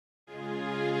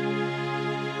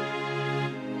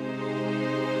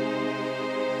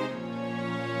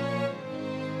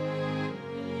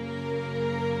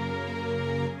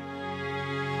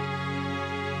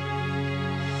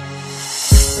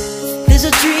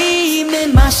There's a dream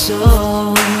in my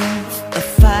soul, a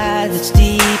fire that's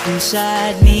deep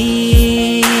inside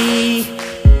me.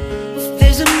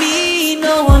 There's a me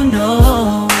no one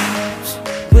knows,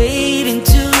 waiting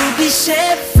to be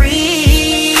set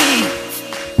free.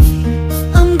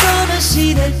 I'm gonna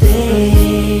see that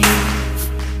day.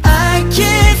 I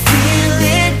can feel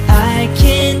it, I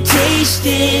can taste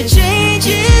it. Change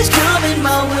is coming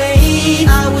my way.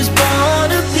 I was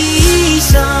born to be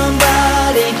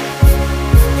somebody.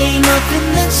 Ain't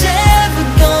nothing that's ever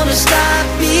gonna stop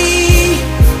me.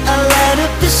 I light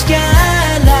up the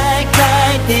sky like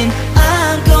lightning.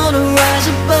 I'm gonna rise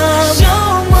above,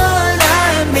 show what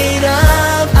I'm made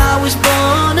of. I was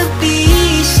born to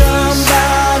be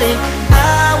somebody.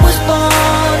 I was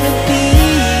born to be.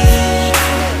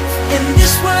 And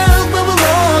this world will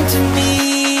belong to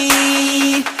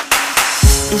me.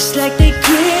 It's like they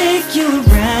kick you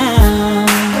around.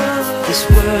 This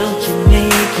world can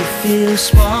make you feel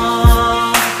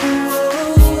small.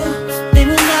 They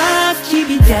will not keep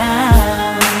you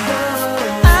down.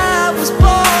 I was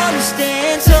born to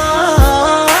stand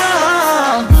tall.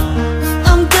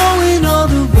 I'm going all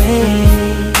the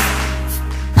way.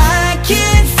 I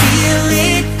can feel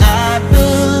it, I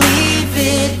believe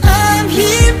it. I'm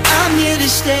here to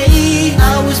stay.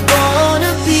 I was born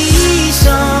to be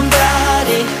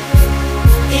somebody.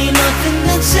 Ain't nothing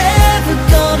that's ever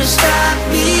gonna stop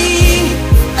me.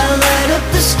 I light up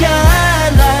the sky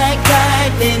like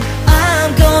lightning.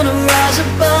 I'm gonna rise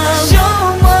above, show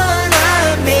what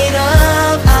I'm made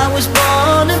of. I was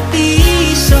born to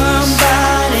be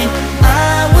somebody.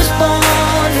 I was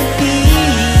born to be.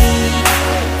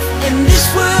 And this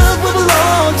world will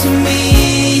belong to me.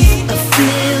 I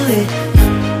feel it,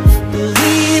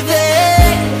 believe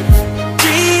it,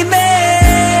 dream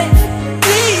it,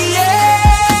 be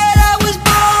it. I was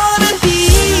born to be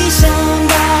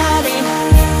somebody.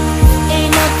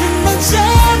 Ain't nothing that's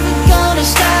ever gonna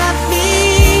stop me.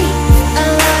 I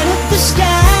light up the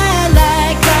sky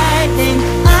like lightning.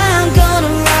 I'm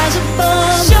gonna rise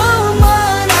above, show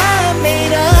what I'm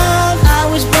made of. I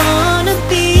was born to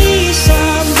be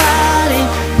somebody.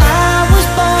 I was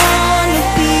born to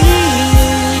be.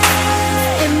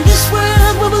 And this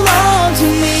world will belong to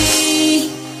me.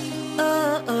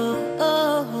 Oh,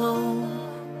 oh, oh.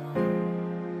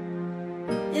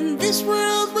 And this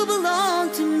world will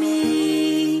belong to me.